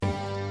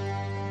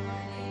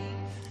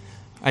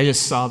I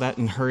just saw that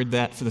and heard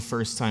that for the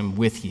first time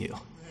with you.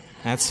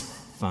 That's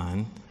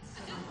fun.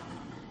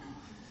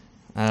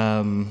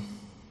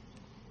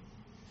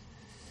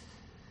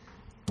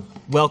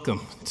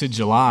 Welcome to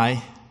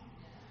July.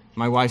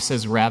 My wife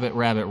says rabbit,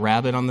 rabbit,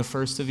 rabbit on the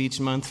first of each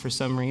month for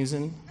some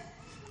reason.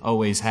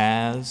 Always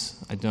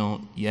has. I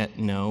don't yet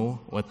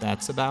know what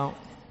that's about.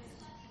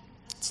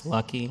 It's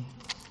lucky.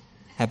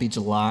 Happy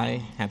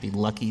July. Happy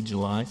lucky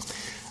July.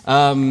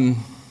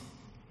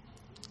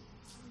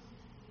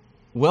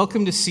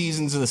 Welcome to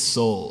Seasons of the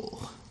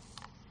Soul.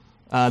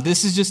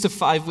 This is just a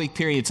 5-week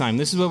period of time.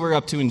 This is what we're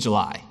up to in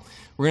July.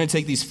 We're going to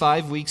take these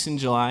 5 weeks in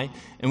July,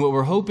 and what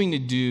we're hoping to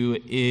do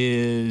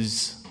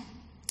is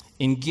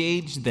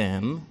engage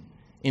them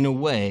in a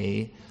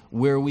way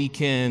where we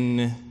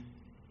can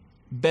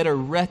better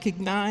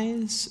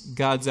recognize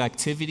God's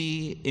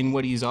activity in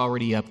what He's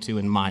already up to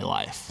in my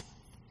life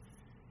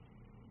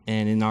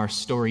and in our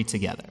story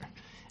together.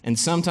 And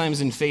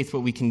sometimes in faith,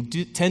 what we can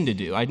tend to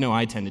do, I know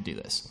I tend to do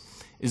this,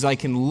 is I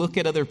can look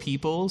at other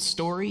people's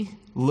story,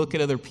 look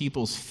at other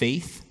people's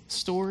faith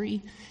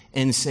story,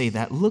 and say,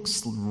 that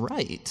looks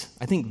right.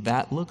 I think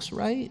that looks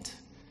right.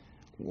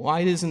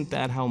 Why isn't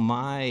that how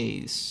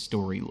my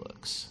story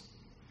looks?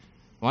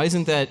 Why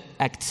isn't that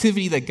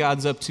activity that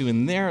God's up to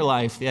in their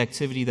life the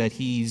activity that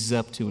He's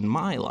up to in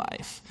my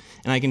life?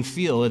 And I can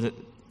feel at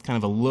kind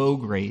of a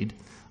low-grade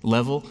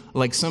level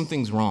like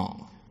something's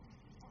wrong,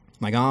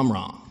 like I'm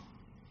wrong,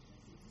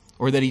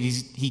 or that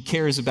he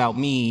cares about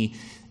me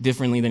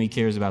differently than He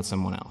cares about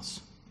someone else.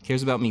 He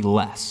cares about me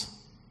less,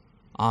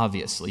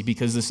 obviously,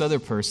 because this other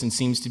person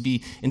seems to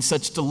be in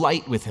such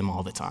delight with Him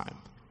all the time.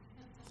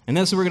 And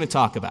that's what we're going to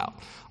talk about.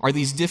 Are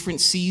these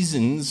different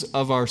seasons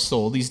of our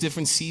soul, these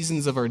different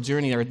seasons of our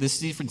journey, are these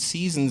different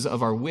seasons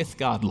of our with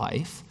God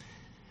life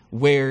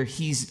where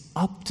He's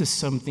up to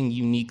something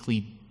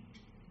uniquely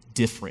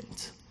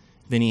different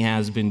than He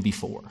has been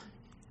before?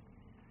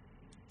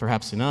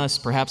 Perhaps in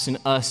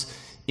us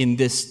in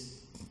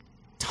this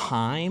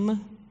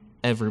time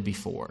ever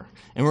before.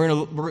 And we're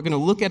going to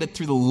look at it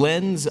through the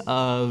lens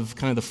of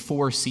kind of the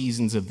 4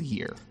 seasons of the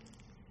year.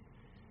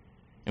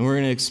 And we're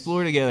going to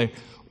explore together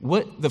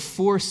what the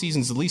 4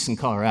 seasons, at least in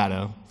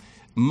Colorado,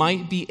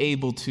 might be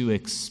able to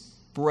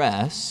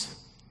express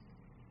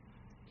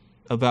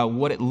about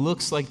what it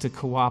looks like to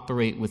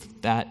cooperate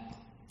with that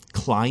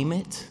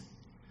climate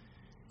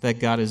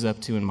that God is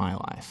up to in my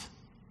life.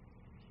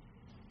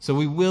 So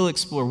we will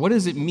explore, what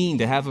does it mean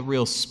to have a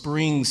real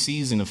spring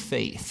season of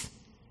faith?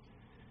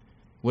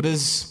 What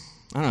does,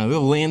 the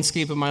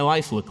landscape of my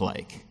life look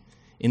like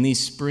in these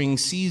spring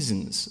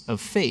seasons of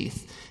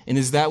faith? And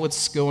is that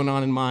what's going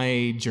on in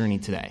my journey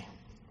today?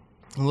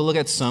 And we'll look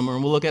at summer,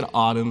 and we'll look at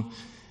autumn.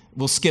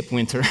 We'll skip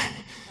winter.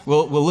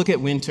 We'll look at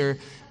winter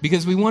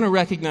because we want to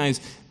recognize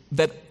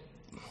that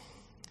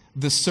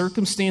the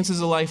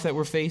circumstances of life that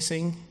we're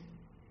facing,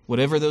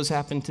 whatever those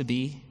happen to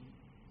be,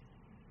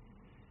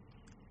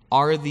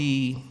 are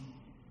the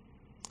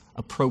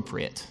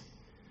appropriate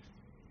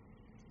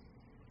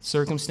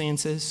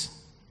circumstances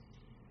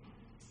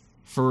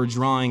for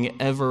drawing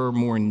ever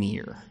more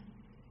near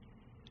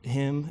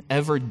Him,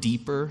 ever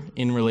deeper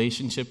in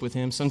relationship with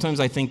Him. Sometimes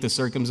I think the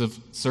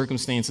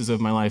circumstances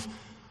of my life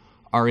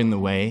are in the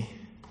way.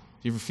 Do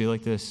you ever feel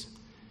like this?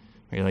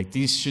 Where you're like,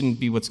 these shouldn't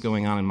be what's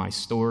going on in my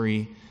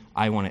story.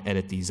 I want to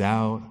edit these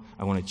out.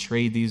 I want to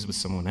trade these with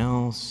someone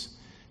else.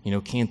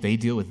 Can't they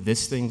deal with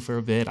this thing for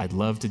a bit? I'd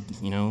love to,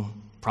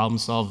 problem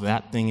solve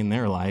that thing in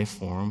their life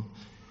for them.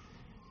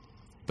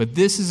 But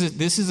this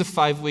is a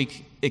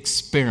 5-week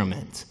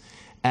experiment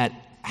at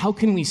how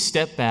can we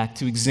step back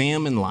to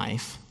examine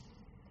life,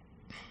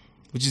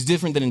 which is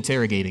different than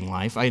interrogating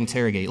life. I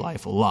interrogate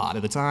life a lot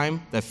at the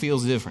time. That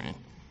feels different.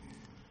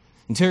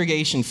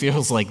 Interrogation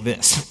feels like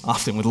this,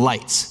 often with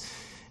lights.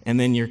 And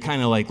then you're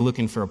kind of like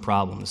looking for a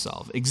problem to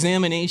solve.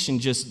 Examination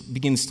just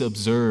begins to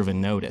observe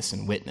and notice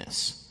and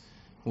witness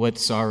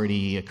what's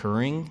already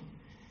occurring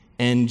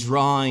and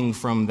drawing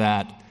from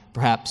that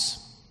perhaps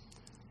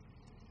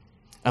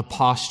a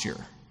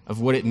posture of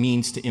what it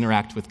means to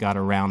interact with God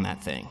around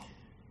that thing,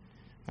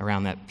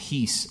 around that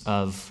piece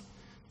of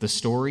the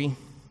story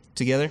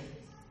together.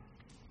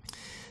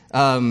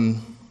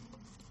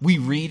 We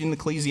read in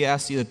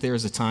Ecclesiastes that there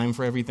is a time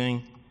for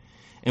everything,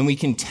 and we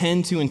can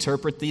tend to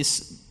interpret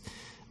this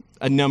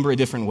a number of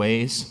different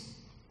ways.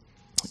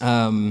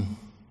 I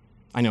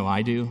know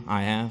I do,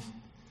 I have.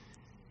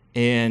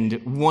 And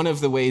one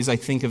of the ways I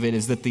think of it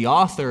is that the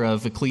author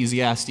of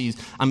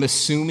Ecclesiastes, I'm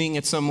assuming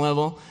at some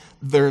level,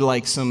 they're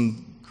like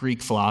some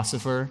Greek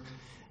philosopher,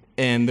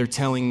 and they're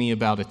telling me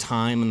about a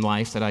time in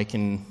life that I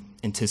can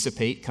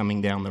anticipate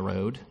coming down the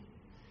road.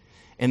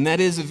 And that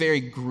is a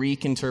very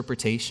Greek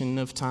interpretation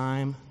of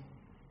time.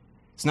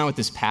 It's not what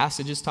this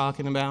passage is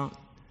talking about,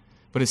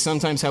 but it's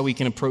sometimes how we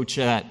can approach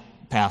that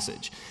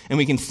passage. And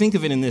we can think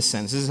of it in this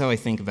sense. This is how I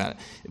think about it.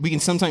 We can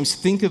sometimes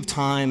think of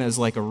time as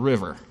like a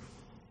river.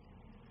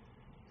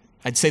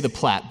 I'd say the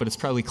Platte, but it's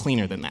probably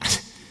cleaner than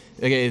that.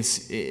 Okay,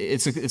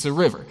 it's a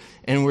river.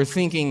 And we're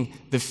thinking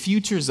the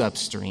future's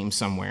upstream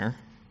somewhere,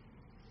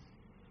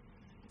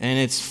 and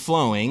it's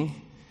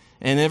flowing,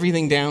 and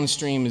everything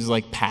downstream is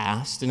like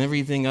past, and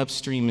everything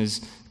upstream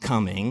is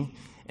coming.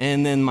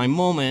 And then my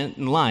moment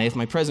in life,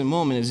 my present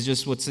moment, is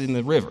just what's in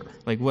the river,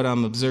 like what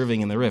I'm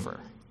observing in the river.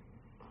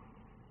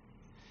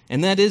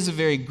 And that is a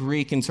very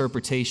Greek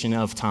interpretation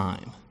of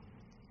time.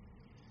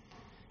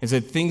 Is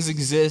that things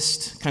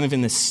exist kind of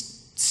in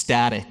this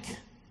static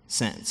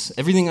sense.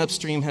 Everything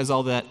upstream has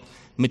all that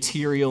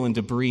material and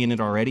debris in it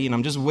already, and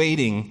I'm just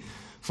waiting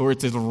for it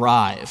to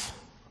arrive.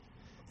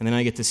 And then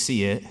I get to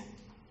see it,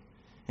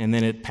 and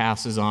then it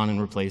passes on and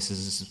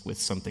replaces with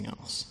something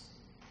else.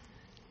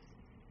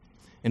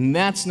 And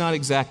that's not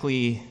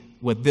exactly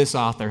what this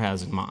author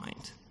has in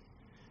mind.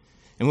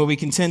 And what we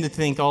can tend to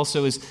think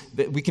also is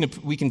that we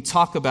can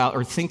talk about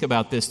or think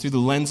about this through the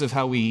lens of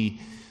how we,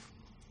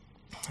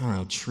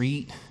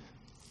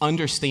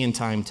 understand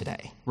time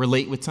today,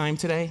 relate with time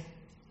today.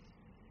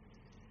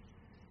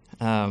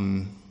 I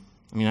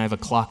have a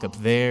clock up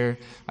there.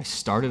 I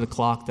started a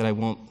clock that I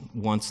won't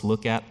once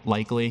look at,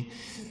 likely.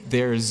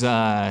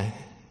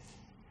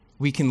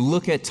 We can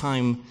look at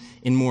time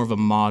in more of a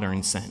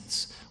modern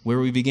sense, where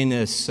we begin to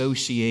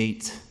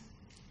associate,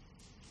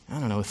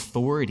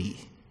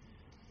 authority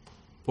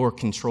or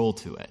control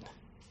to it.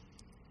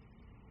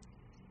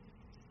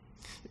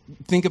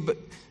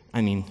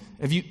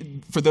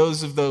 For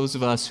those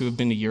of us who have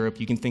been to Europe,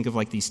 you can think of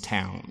like these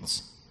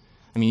towns.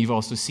 You've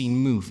also seen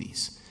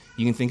movies.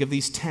 You can think of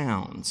these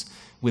towns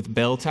with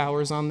bell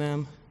towers on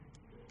them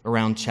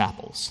around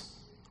chapels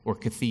or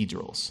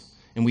cathedrals.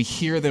 And we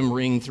hear them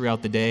ring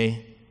throughout the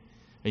day.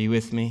 Are you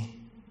with me?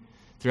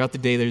 Throughout the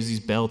day, there's these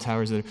bell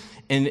towers.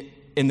 And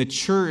the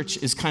church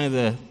is kind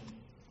of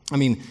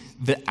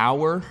the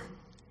hour,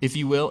 if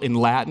you will, in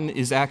Latin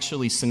is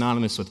actually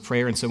synonymous with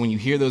prayer. And so when you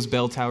hear those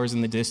bell towers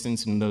in the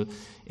distance, in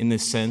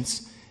this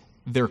sense,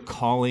 they're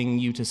calling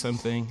you to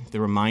something.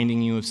 They're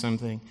reminding you of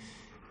something.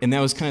 And that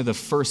was kind of the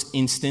first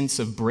instance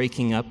of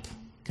breaking up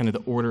kind of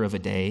the order of a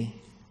day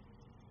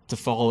to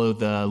follow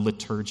the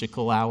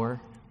liturgical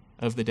hour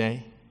of the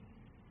day.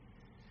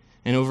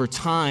 And over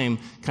time,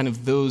 kind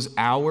of those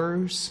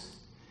hours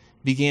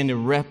began to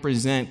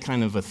represent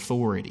kind of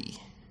authority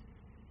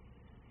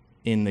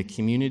in the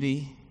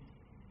community.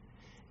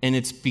 And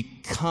it's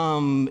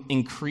become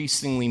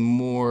increasingly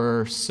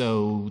more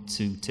so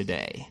to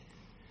today,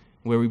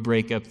 where we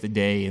break up the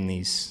day in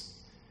these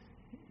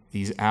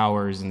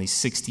hours and these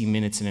 60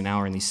 minutes in an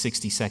hour and these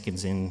 60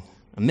 seconds in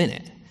a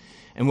minute.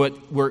 And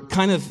what we're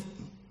kind of,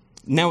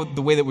 now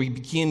the way that we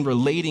begin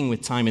relating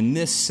with time in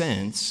this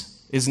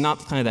sense is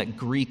not kind of that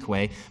Greek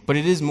way, but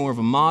it is more of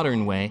a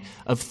modern way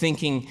of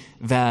thinking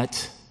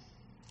that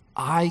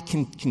I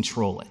can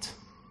control it.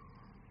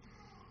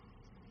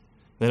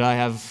 That I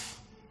have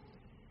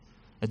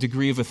a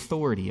degree of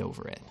authority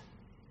over it.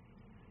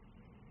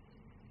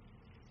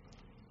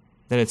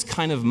 That it's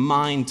kind of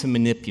mine to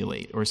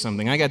manipulate or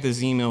something. I got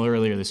this email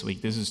earlier this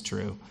week. This is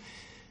true.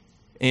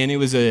 And it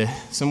was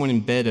someone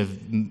embed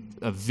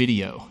a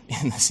video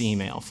in this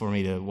email for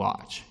me to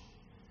watch.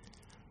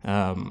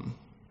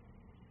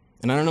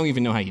 And I don't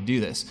even know how you do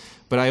this,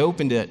 but I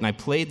opened it and I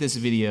played this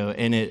video,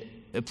 and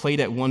it played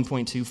at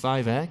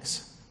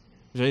 1.25x,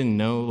 which I didn't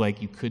know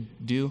you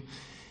could do.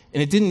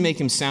 And it didn't make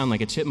him sound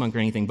like a chipmunk or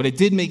anything, but it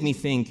did make me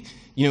think,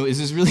 is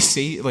this really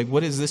safe?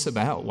 What is this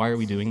about? Why are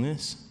we doing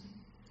this?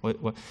 What?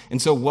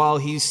 And so while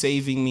he's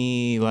saving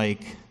me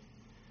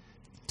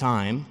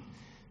time,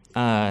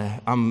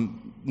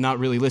 I'm not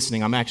really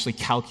listening. I'm actually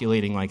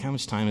calculating how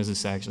much time is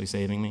this actually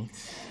saving me?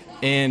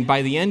 And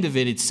by the end of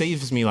it, it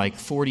saves me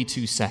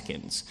 42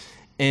 seconds.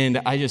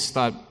 And I just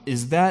thought,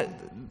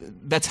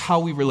 that's how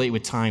we relate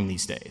with time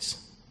these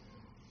days.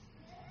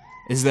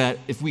 Is that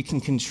if we can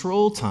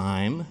control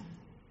time,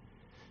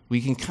 we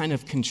can kind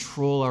of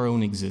control our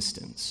own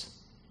existence.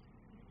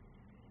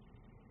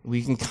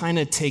 We can kind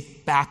of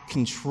take back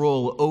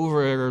control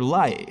over our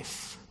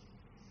life.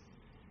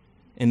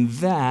 And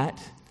that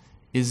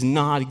is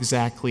not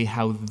exactly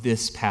how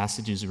this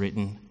passage is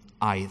written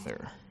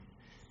either.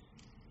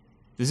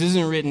 This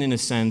isn't written in a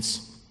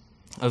sense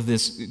of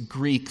this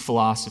Greek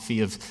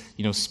philosophy of,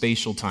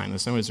 spatial time.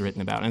 That's not what it's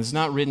written about. And it's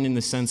not written in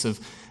the sense of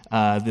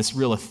this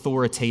real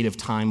authoritative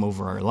time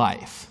over our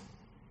life.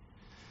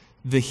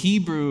 The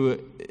Hebrew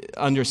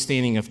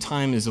understanding of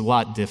time is a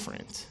lot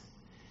different.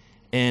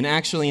 And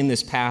actually in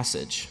this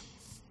passage,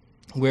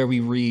 where we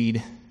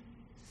read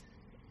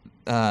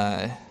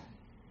that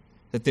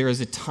there is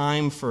a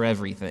time for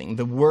everything,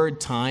 the word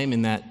time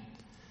in that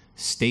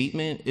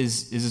statement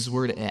is this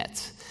word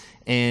et.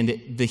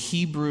 And the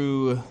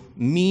Hebrew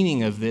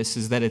meaning of this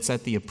is that it's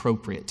at the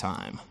appropriate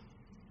time,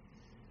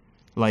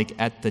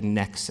 at the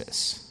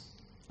nexus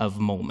of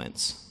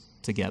moments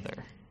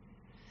together.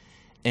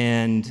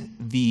 And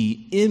the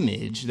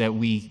image that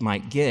we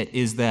might get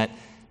is that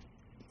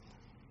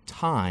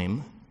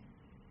time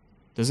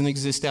doesn't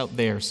exist out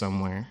there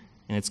somewhere,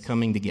 and it's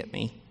coming to get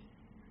me.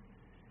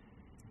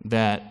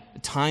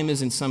 That time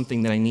isn't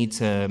something that I need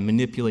to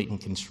manipulate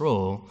and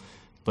control,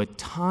 but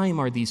time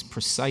are these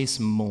precise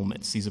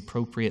moments, these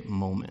appropriate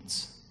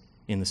moments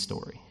in the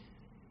story,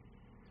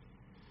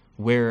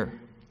 where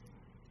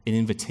an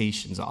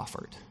invitation's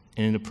offered,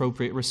 and an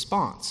appropriate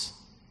response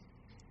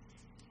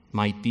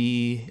might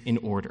be in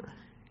order.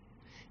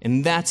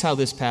 And that's how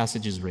this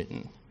passage is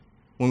written.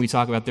 When we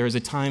talk about there is a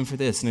time for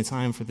this and a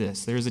time for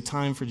this, there is a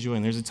time for joy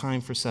and there's a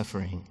time for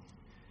suffering.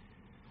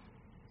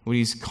 What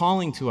he's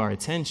calling to our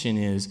attention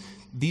is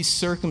these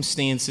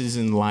circumstances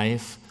in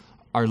life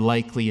are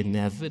likely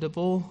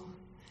inevitable,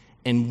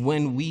 and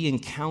when we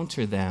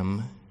encounter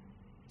them,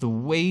 the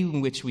way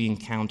in which we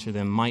encounter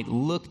them might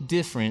look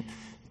different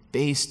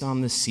based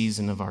on the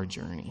season of our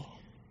journey,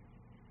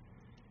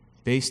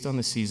 based on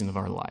the season of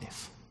our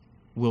life.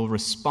 We'll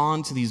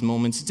respond to these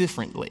moments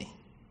differently.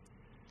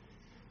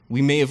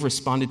 We may have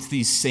responded to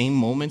these same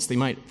moments. They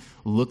might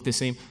look the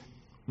same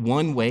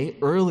one way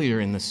earlier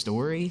in the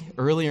story,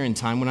 earlier in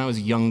time when I was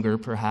younger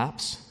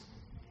perhaps,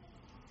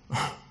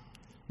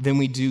 than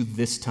we do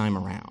this time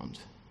around,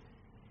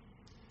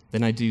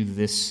 than I do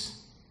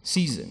this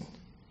season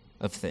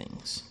of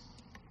things.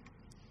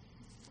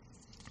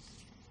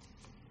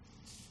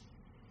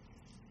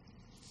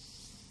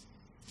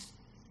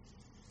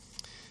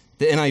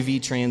 The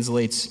NIV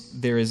translates,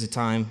 there is a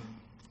time,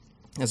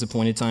 as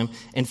appointed time.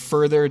 And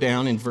further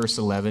down in verse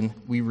 11,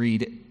 we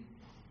read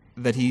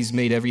that he's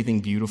made everything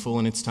beautiful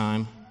in its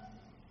time.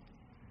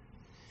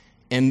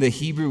 And the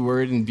Hebrew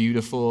word in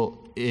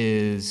beautiful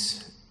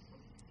is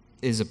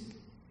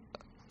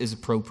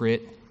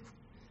appropriate.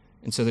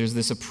 And so there's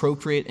this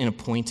appropriate and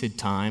appointed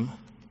time,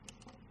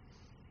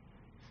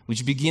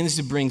 which begins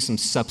to bring some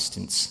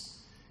substance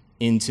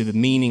into the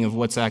meaning of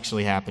what's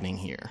actually happening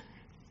here.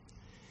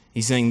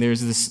 He's saying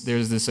there's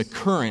this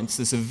occurrence,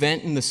 this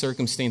event in the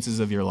circumstances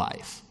of your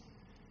life,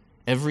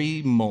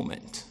 every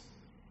moment,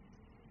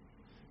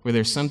 where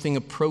there's something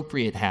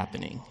appropriate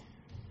happening,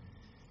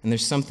 and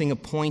there's something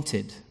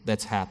appointed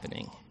that's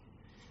happening,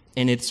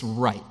 and it's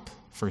ripe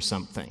for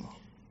something.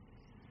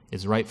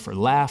 It's ripe for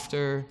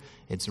laughter,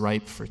 it's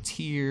ripe for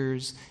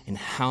tears, and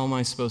how am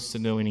I supposed to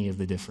know any of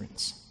the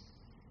difference?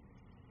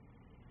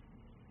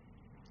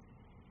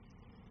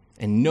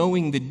 And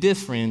knowing the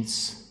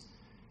difference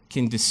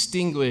can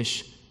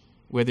distinguish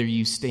whether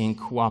you stay in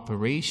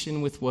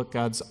cooperation with what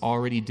God's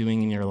already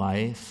doing in your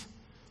life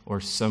or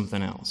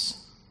something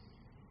else.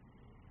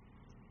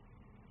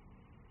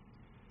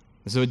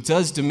 So it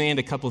does demand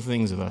a couple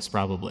things of us,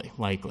 probably,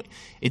 likely.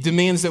 It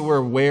demands that we're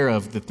aware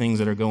of the things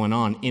that are going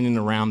on in and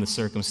around the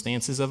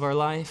circumstances of our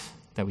life,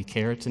 that we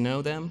care to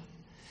know them.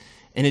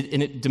 And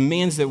it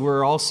demands that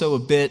we're also a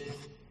bit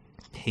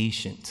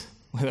patient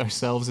with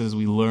ourselves as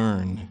we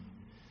learn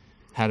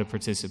how to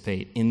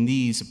participate in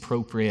these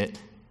appropriate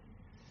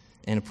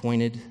and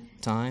appointed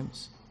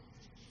times.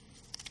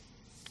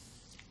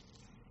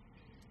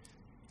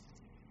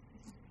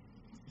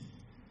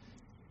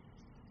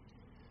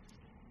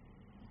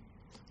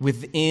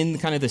 Within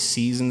kind of the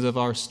seasons of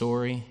our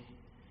story,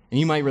 and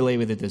you might relate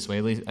with it this way,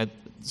 at least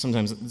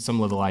sometimes at some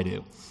level I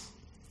do,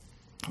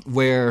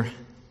 where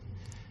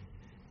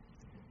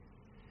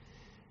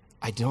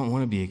I don't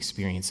want to be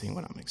experiencing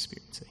what I'm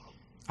experiencing.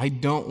 I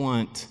don't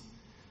want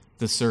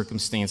the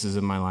circumstances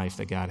of my life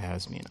that God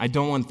has me in. I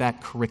don't want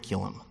that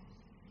curriculum.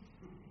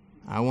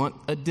 I want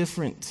a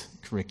different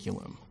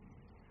curriculum.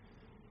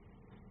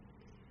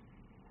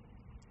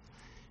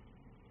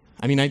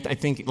 I mean, I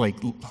think, like,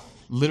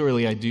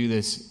 literally I do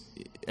this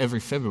every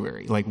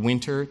February. Like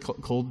winter,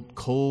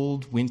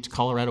 cold winter,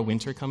 Colorado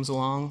winter comes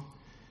along,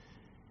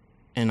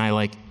 and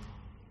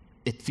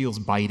it feels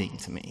biting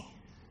to me.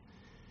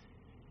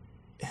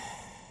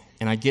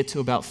 And I get to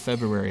about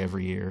February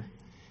every year,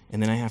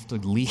 and then I have to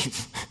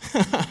leave.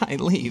 I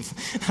leave.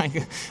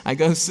 I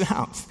go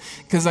south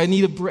because I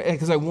need a break,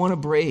 because I want a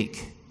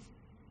break,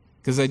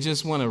 because I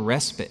just want a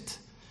respite.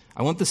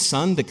 I want the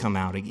sun to come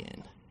out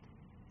again.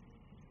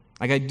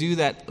 Like, I do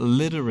that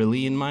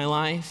literally in my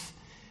life,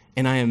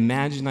 and I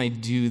imagine I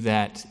do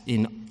that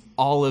in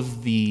all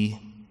of the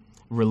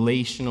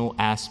relational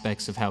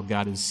aspects of how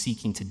God is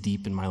seeking to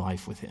deepen my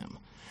life with Him.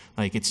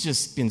 Like, it's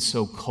just been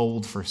so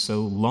cold for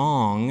so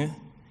long.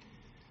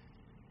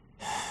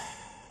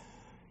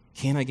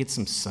 Can't I get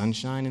some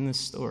sunshine in this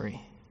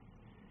story?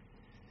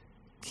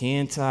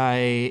 Can't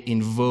I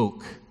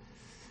invoke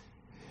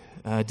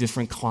a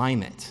different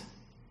climate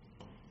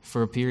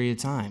for a period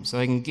of time so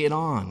I can get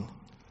on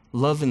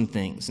loving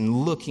things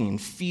and looking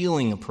and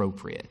feeling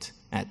appropriate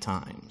at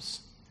times?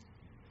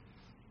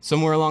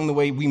 Somewhere along the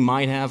way,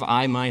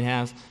 I might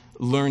have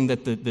learned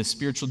that the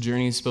spiritual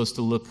journey is supposed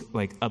to look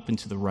like up and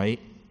to the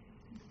right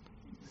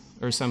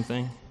or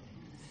something.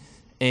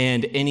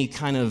 And any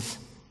kind of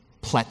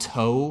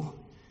plateau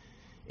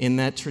in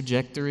that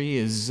trajectory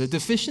is a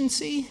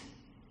deficiency.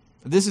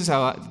 This is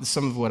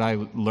some of what I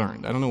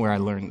learned. I don't know where I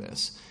learned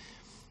this.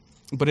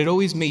 But it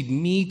always made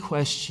me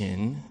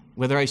question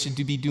whether I should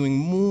be doing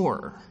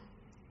more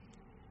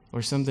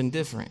or something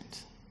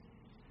different.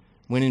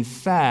 When in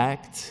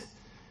fact,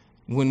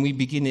 when we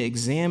begin to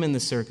examine the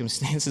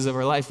circumstances of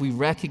our life, we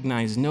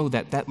recognize,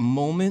 that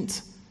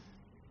moment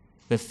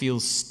that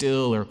feels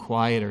still or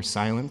quiet or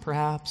silent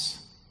perhaps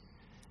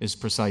is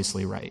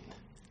precisely right.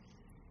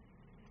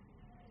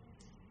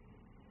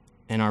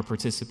 And our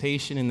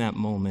participation in that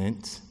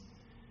moment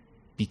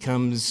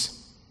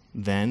becomes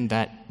then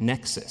that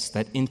nexus,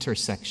 that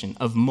intersection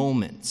of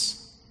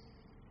moments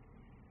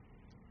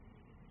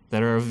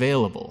that are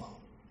available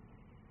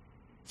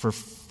for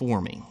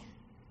forming,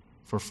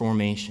 for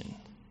formation,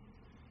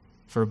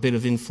 for a bit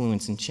of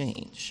influence and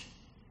change.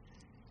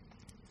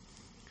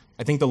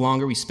 I think the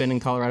longer we spend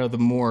in Colorado, the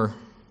more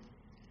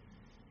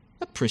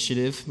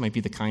appreciative, might be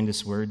the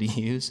kindest word to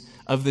use,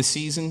 of the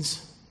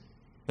seasons.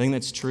 I think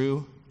that's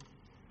true.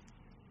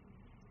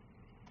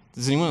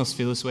 Does anyone else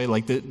feel this way?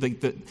 Like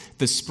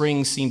the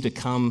springs seem to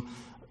come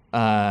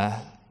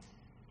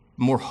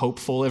more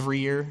hopeful every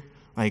year.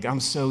 Like, I'm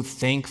so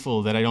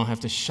thankful that I don't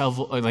have to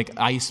shovel or like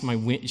ice my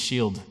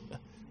windshield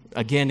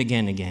again.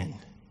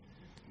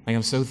 Like,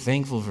 I'm so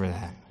thankful for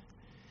that.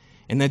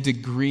 And that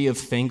degree of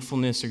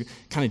thankfulness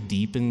kind of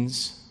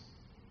deepens.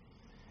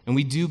 And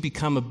we do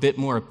become a bit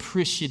more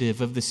appreciative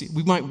of the season.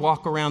 We might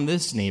walk around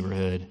this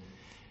neighborhood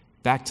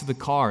back to the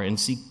car and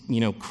see,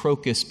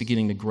 crocus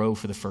beginning to grow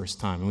for the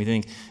first time. And we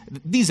think,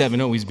 these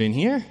haven't always been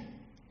here.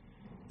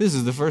 This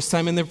is the first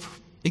time in their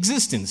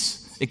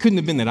existence. It couldn't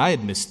have been that I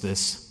had missed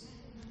this.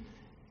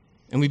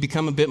 And we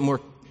become a bit more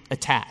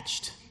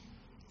attached,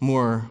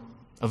 more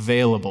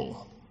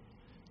available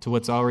to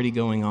what's already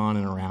going on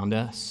and around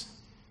us.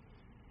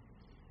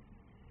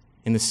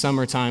 In the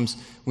summer times,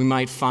 we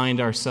might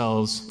find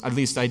ourselves, at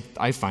least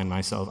I find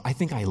myself, I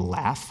think I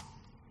laugh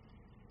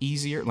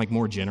easier, like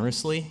more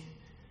generously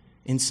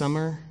in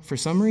summer for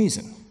some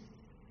reason.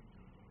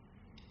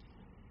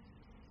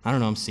 I don't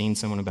know, I'm seeing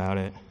someone about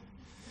it,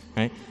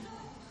 right?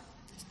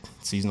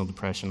 Seasonal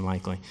depression,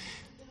 likely.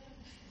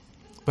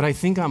 But I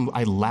think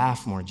I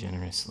laugh more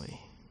generously.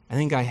 I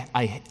think I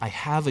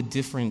have a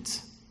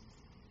different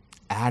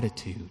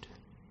attitude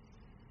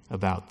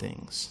about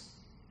things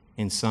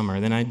in summer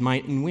than I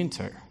might in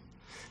winter.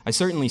 I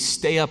certainly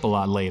stay up a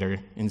lot later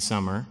in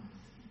summer,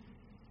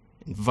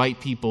 invite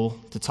people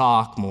to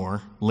talk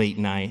more late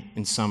night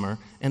in summer,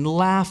 and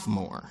laugh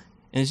more.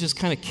 And it's just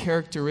kind of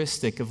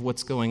characteristic of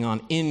what's going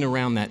on in and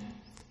around that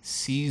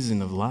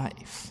season of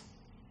life.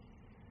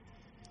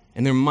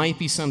 And there might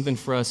be something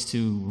for us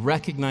to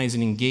recognize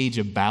and engage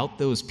about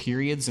those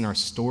periods in our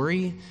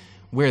story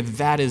where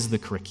that is the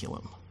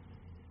curriculum.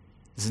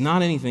 It's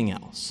not anything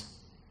else.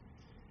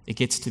 It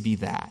gets to be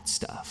that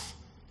stuff,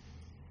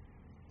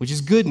 which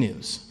is good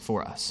news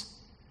for us.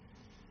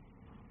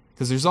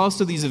 Because there's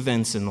also these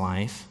events in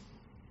life,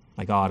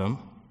 like autumn,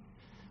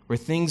 where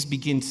things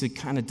begin to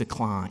kind of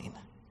decline.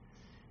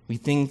 We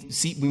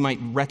might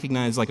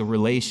recognize like a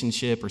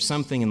relationship or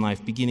something in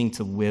life beginning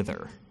to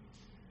wither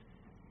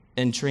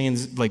and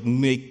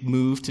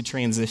move to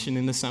transition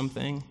into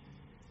something.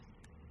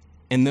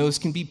 And those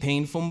can be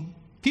painful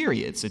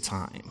periods of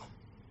time.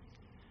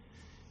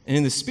 And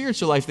in the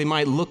spiritual life, they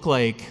might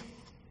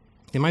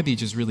be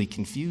just really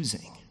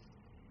confusing.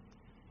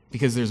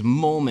 Because there's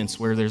moments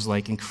where there's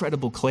like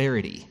incredible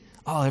clarity.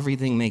 Oh,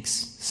 everything makes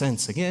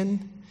sense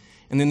again.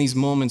 And then these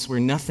moments where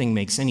nothing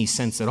makes any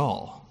sense at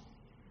all.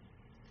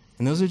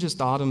 And those are just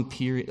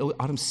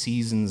autumn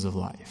seasons of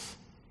life.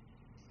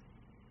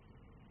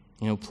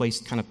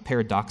 Placed kind of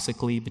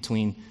paradoxically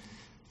between,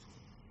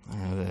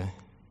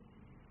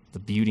 the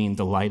beauty and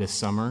delight of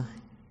summer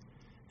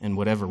and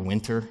whatever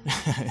winter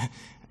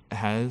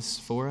has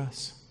for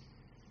us.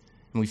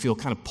 And we feel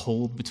kind of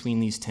pulled between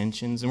these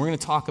tensions. And we're going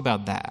to talk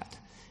about that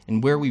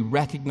and where we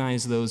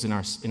recognize those in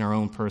our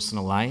own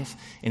personal life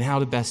and how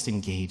to best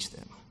engage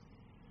them.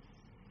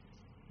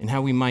 And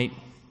how we might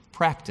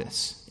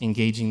practice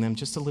engaging them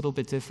just a little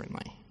bit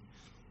differently.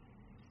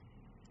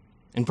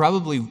 And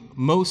probably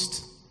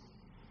most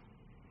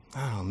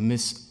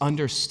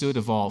misunderstood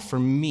of all, for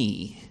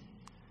me,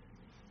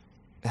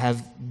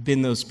 have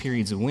been those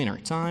periods of winter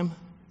time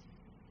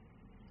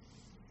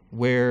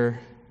where,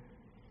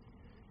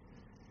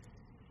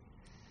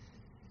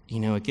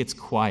 it gets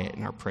quiet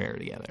in our prayer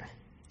together.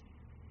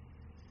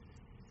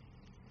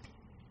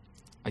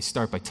 I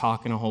start by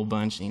talking a whole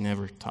bunch, and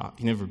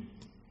he never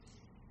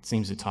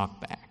seems to talk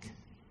back.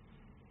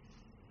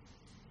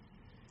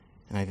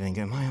 And I think,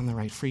 am I on the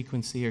right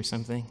frequency or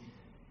something?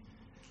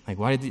 Like,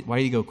 why did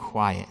he go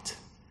quiet?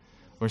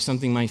 Or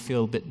something might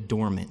feel a bit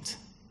dormant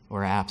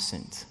or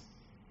absent.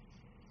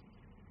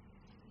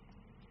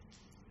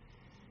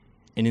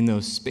 And in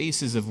those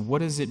spaces of what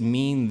does it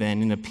mean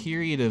then in a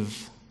period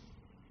of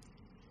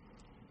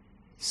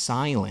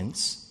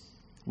silence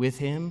with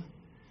him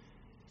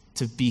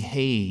to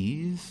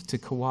behave, to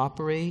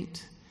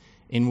cooperate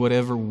in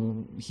whatever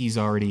he's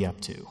already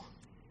up to?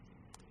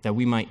 That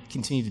we might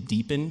continue to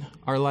deepen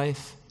our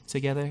life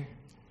together?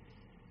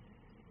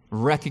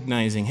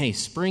 Recognizing, hey,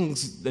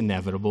 spring's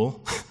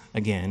inevitable,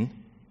 again,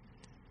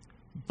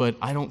 but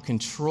I don't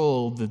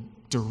control the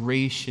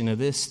duration of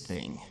this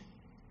thing.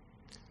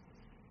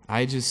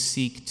 I just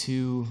seek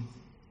to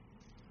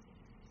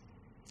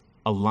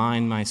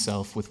align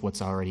myself with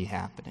what's already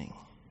happening.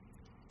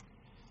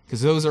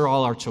 Because those are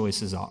all our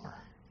choices are.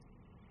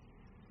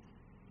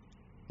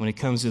 When it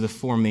comes to the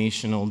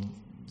formational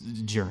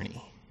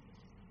journey.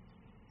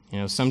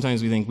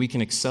 Sometimes we think we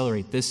can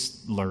accelerate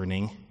this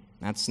learning.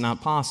 That's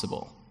not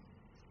possible.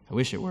 I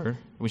wish it were.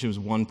 I wish it was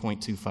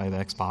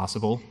 1.25x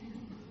possible.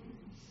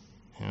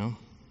 You know?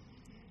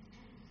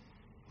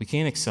 We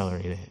can't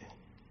accelerate it.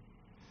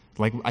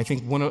 Like, I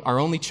think one of our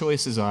only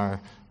choices are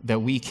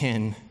that we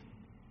can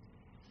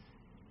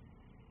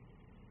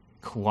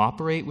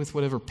cooperate with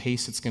whatever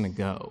pace it's going to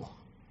go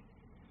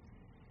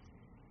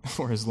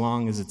for as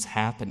long as it's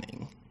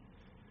happening,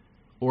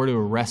 or to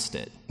arrest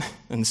it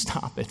and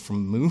stop it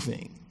from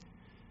moving.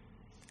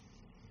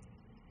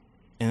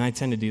 And I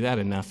tend to do that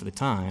enough of the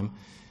time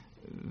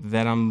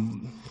that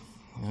I'm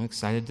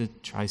excited to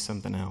try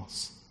something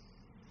else.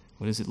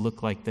 What does it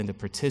look like then to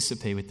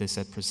participate with this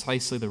at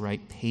precisely the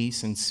right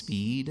pace and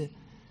speed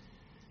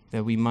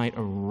that we might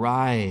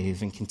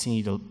arrive and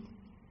continue to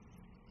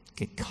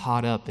get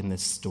caught up in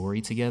this story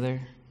together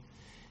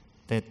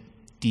that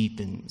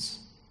deepens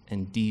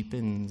and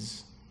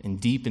deepens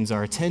and deepens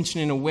our attention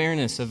and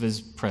awareness of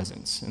his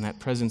presence. And that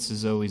presence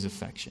is always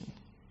affection.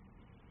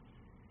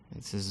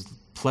 It's his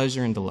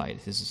pleasure and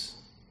delight, his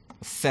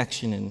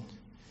affection and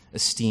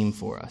esteem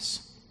for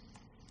us.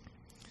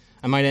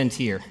 I might end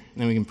here, and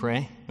then we can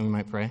pray, and we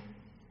might pray.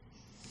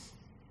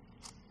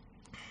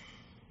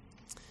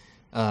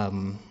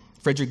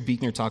 Frederick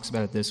Buechner talks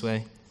about it this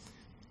way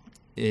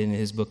in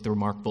his book, The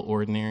Remarkable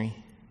Ordinary.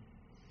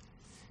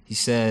 He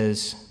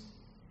says,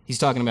 he's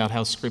talking about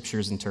how Scripture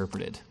is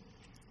interpreted.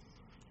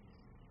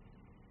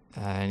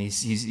 And he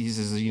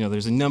says,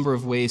 there's a number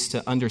of ways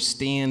to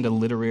understand a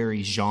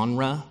literary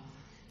genre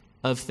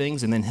of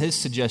things. And then his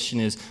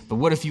suggestion is, but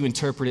what if you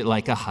interpret it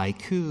like a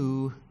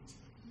haiku? And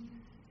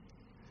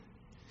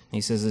he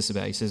says this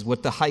about it. He says,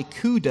 what the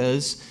haiku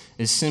does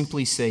is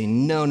simply say,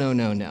 no, no,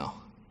 no, no.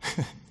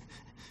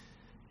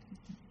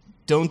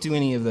 Don't do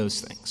any of those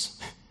things.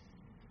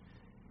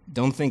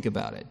 Don't think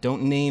about it.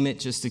 Don't name it,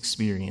 just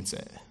experience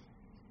it.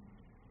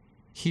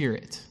 Hear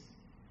it.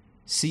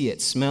 See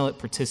it, smell it,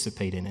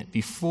 participate in it.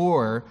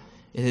 Before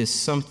it is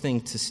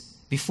saying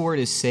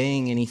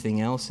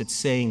anything else, it's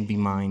saying be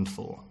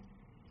mindful.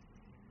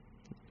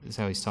 This is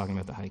how he's talking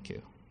about the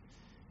haiku.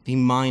 Be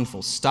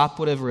mindful. Stop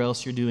whatever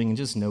else you're doing and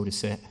just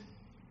notice it.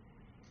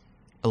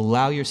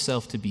 Allow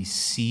yourself to be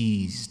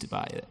seized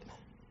by it.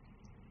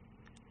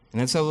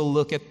 And that's how we'll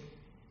look at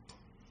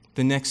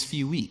the next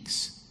few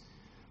weeks.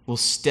 We'll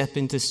step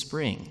into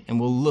spring and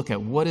we'll look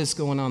at what is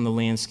going on in the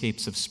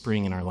landscapes of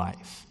spring in our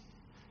life.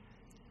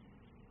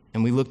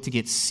 And we look to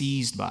get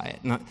seized by it.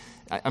 And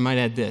I might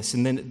add this,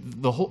 and then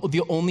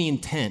the only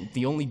intent,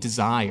 the only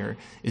desire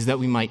is that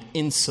we might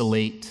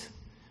insulate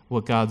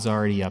what God's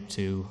already up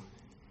to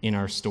in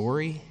our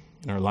story,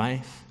 in our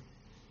life.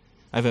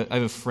 I have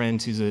a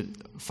friend who's a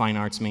fine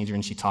arts major,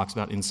 and she talks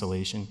about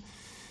insulation.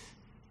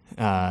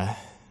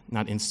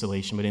 Not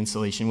installation, but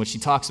insulation. What she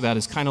talks about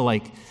is kind of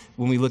like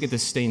when we look at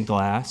this stained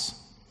glass,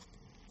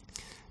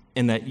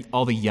 and that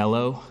all the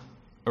yellow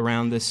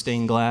around this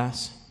stained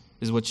glass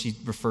is what she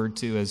referred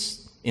to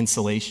as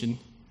insulation.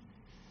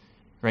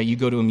 Right? You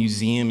go to a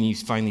museum and you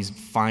find these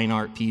fine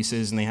art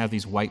pieces, and they have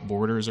these white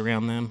borders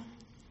around them.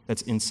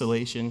 That's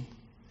insulation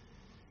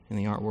in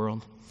the art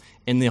world.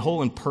 And the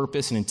whole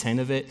purpose and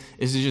intent of it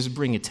is to just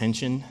bring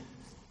attention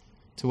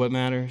to what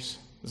matters.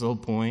 That's the whole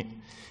point.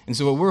 And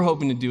so what we're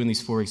hoping to do in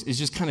these 4 weeks is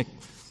just kind of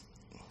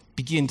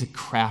begin to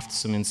craft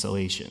some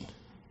insulation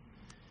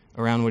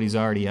around what he's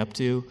already up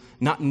to,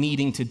 not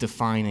needing to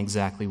define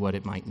exactly what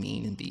it might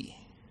mean and be,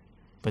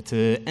 but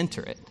to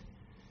enter it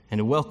and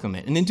to welcome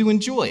it and then to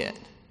enjoy it.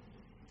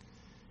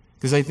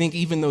 Because I think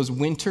even those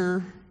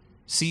winter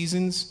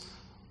seasons,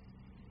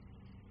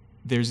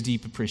 there's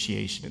deep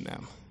appreciation in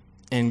them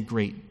and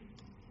great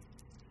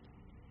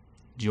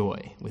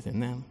joy within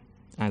them.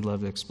 I'd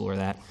love to explore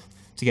that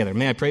together.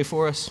 May I pray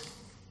for us?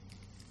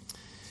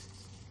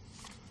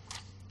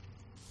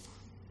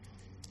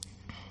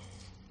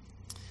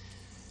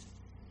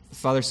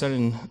 Father, Son,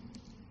 and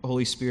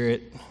Holy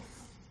Spirit,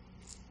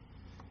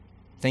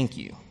 thank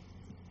you.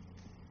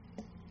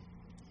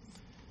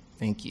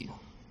 Thank you.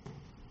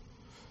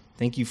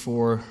 Thank you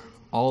for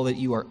all that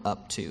you are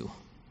up to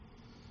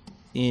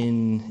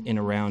in and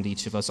around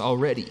each of us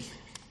already.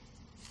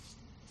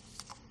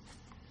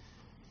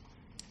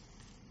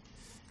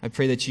 I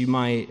pray that you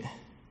might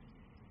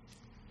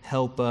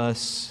help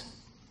us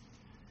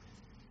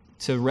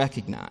to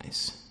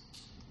recognize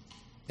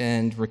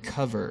and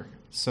recover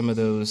some of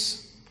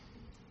those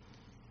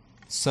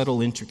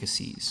subtle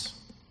intricacies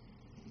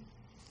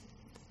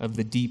of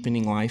the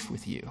deepening life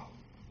with you.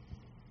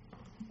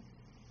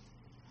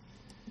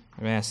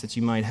 I ask that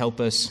you might help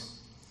us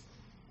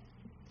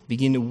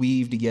begin to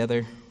weave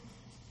together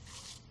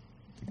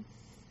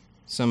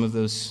some of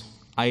those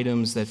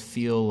items that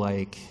feel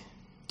like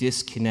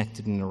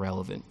disconnected and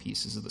irrelevant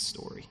pieces of the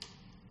story.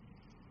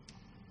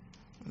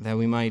 That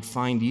we might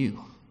find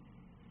you,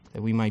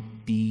 that we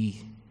might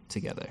be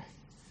together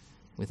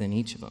within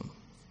each of them.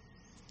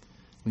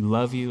 We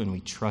love you and we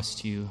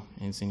trust you,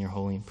 and it's in your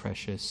holy and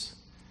precious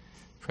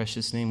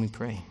name we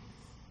pray.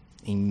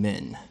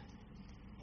 Amen.